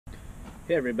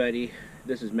Hey everybody,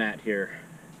 this is Matt here.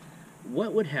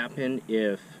 What would happen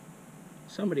if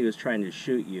somebody was trying to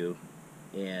shoot you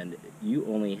and you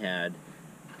only had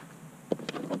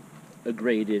a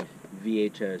graded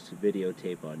VHS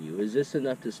videotape on you? Is this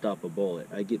enough to stop a bullet?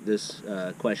 I get this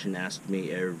question asked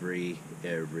me every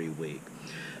week.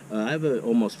 I have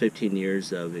almost 15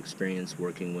 years of experience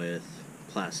working with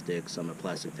plastics. I'm a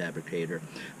plastic fabricator.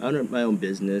 I own my own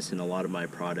business, and a lot of my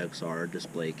products are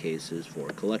display cases for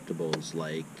collectibles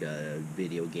like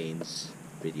video games,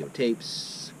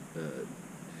 videotapes,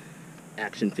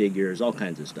 action figures, all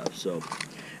kinds of stuff. So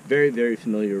very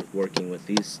familiar with working with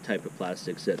these type of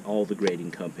plastics that all the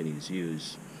grading companies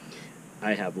use.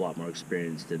 I have a lot more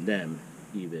experience than them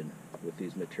even with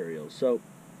these materials. So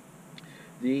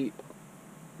the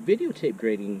videotape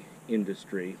grading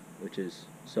industry, which is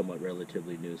somewhat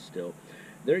relatively new still,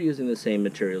 they're using the same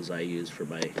materials I use for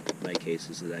my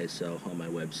cases that I sell on my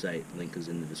website. Link is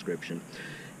in the description.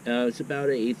 It's about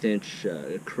an 1/8 inch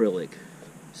acrylic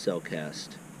cell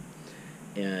cast,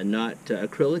 and not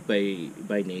acrylic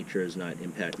by nature is not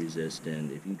impact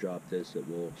resistant. If you drop this, it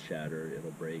will shatter,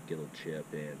 it'll break, it'll chip,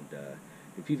 and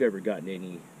if you've ever gotten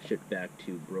any shipped back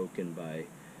to you broken by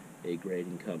a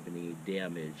grading company,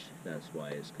 damaged, that's why.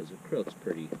 It's because acrylic's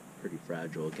pretty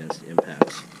fragile against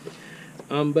impacts.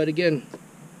 But again,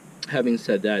 having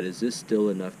said that, is this still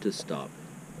enough to stop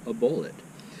a bullet?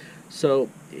 So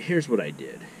here's what I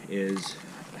did: is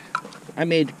I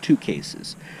made two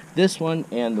cases, this one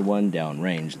and the one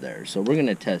downrange there. So we're going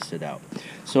to test it out.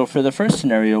 So for the first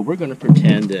scenario, we're going to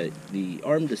pretend that the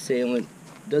armed assailant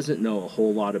doesn't know a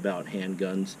whole lot about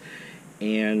handguns,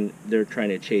 and they're trying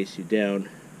to chase you down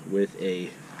with a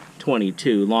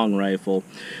 .22 long rifle.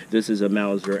 This is a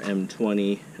Mauser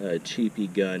M20 cheapy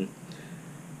gun.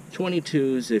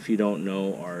 .22s, if you don't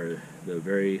know, are the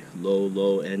very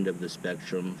low end of the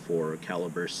spectrum for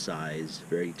caliber size.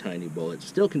 Very tiny bullets.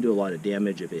 Still can do a lot of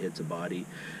damage if it hits a body.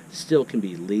 Still can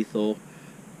be lethal,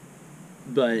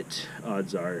 but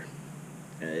odds are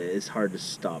it's hard to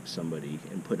stop somebody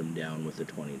and put them down with a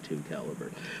 .22 caliber.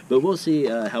 But we'll see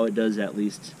how it does, at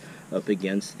least up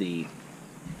against the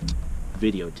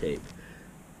videotape.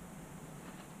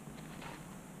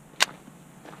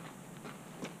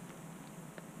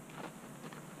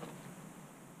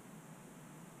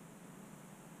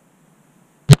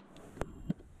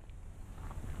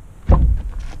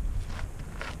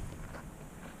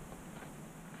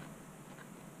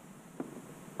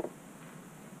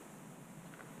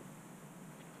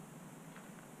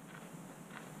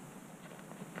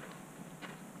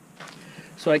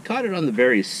 So I caught it on the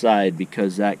very side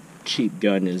because that cheap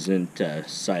gun isn't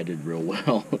sighted real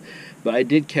well. But I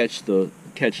did catch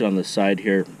it on the side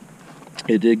here.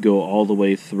 It did go all the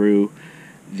way through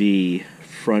the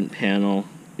front panel.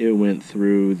 It went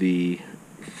through the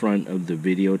front of the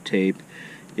videotape.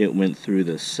 It went through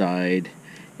the side,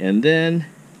 and then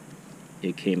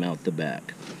it came out the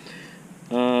back.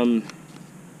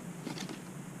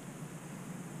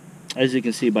 As you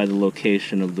can see by the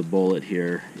location of the bullet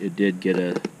here, it did get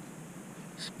a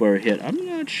square hit. I'm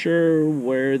not sure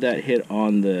where that hit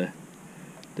on the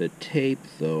tape,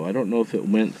 though. I don't know if it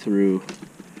went through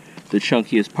the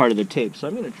chunkiest part of the tape, so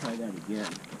I'm going to try that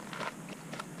again.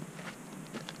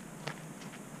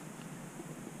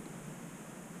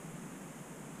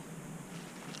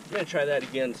 I'm going to try that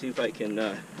again, see if I can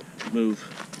move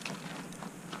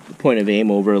the point of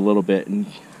aim over a little bit. And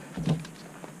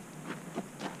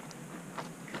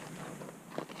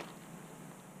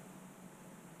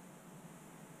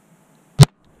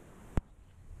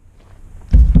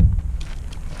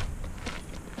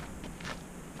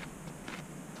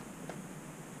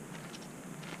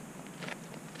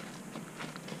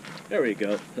there we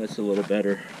go. That's a little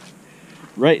better.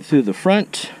 Right through the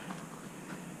front,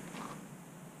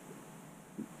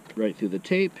 right through the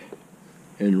tape,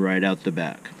 and right out the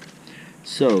back.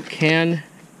 So, can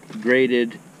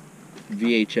graded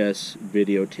VHS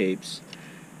videotapes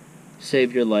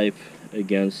save your life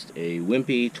against a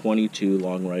wimpy .22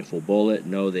 long rifle bullet?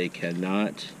 No, they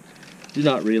cannot. Do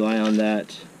not rely on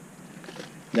that.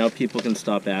 Now people can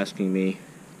stop asking me.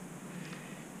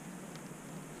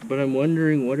 But I'm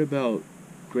wondering, what about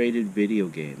graded video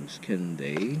games? Can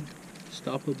they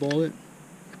stop a bullet?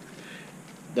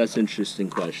 That's an interesting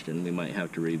question. We might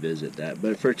have to revisit that.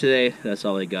 But for today, that's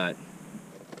all I got.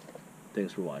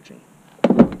 Thanks for watching.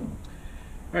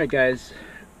 Alright guys,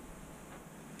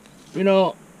 you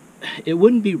know, it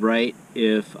wouldn't be right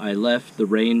if I left the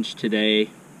range today,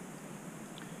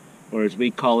 or as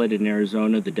we call it in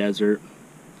Arizona, the desert,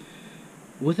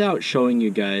 without showing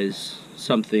you guys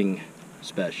something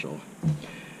special.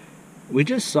 We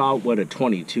just saw what a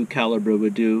 .22 caliber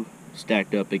would do.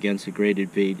 stacked up against a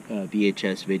graded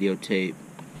VHS videotape.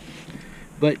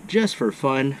 But just for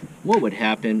fun, what would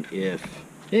happen if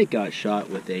it got shot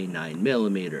with a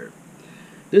 9mm?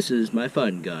 This is my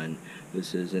fun gun.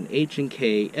 This is an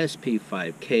H&K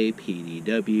SP5K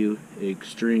PDW.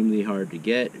 Extremely hard to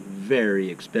get, very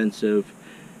expensive.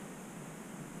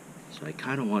 So I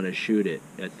kind of want to shoot it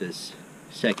at this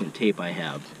second tape I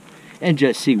have and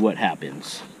just see what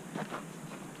happens.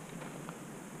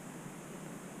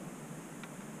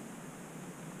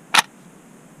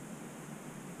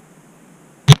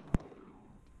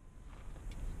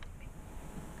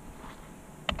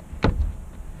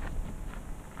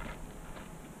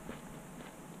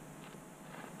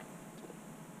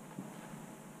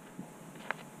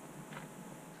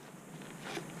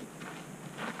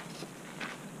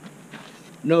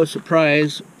 No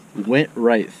surprise, went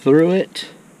right through it.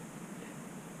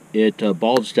 It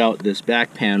bulged out this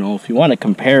back panel. If you want to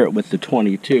compare it with the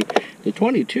 22, the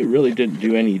 22 really didn't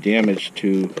do any damage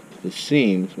to the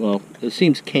seams. Well, the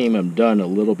seams came undone a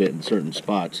little bit in certain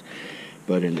spots,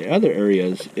 but in the other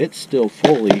areas, it's still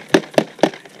fully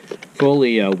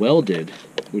welded,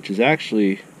 which is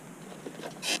actually,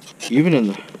 even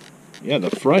in the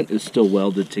front is still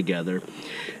welded together.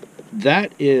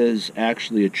 That is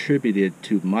actually attributed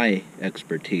to my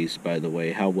expertise, by the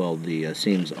way, how well the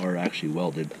seams are actually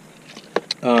welded.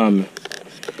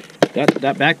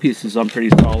 That back piece is pretty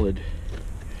solid.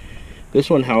 This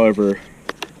one, however,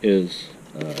 is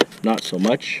not so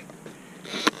much.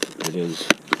 It is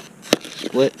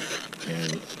split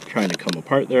and trying to come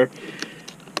apart there.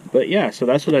 But yeah, so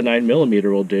that's what a 9mm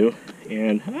will do.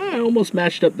 And I almost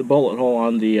matched up the bullet hole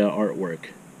on the artwork,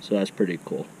 so that's pretty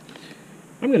cool.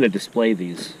 I'm going to display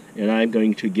these, and I'm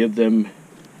going to give them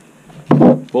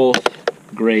both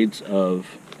grades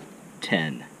of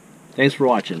 10. Thanks for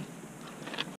watching.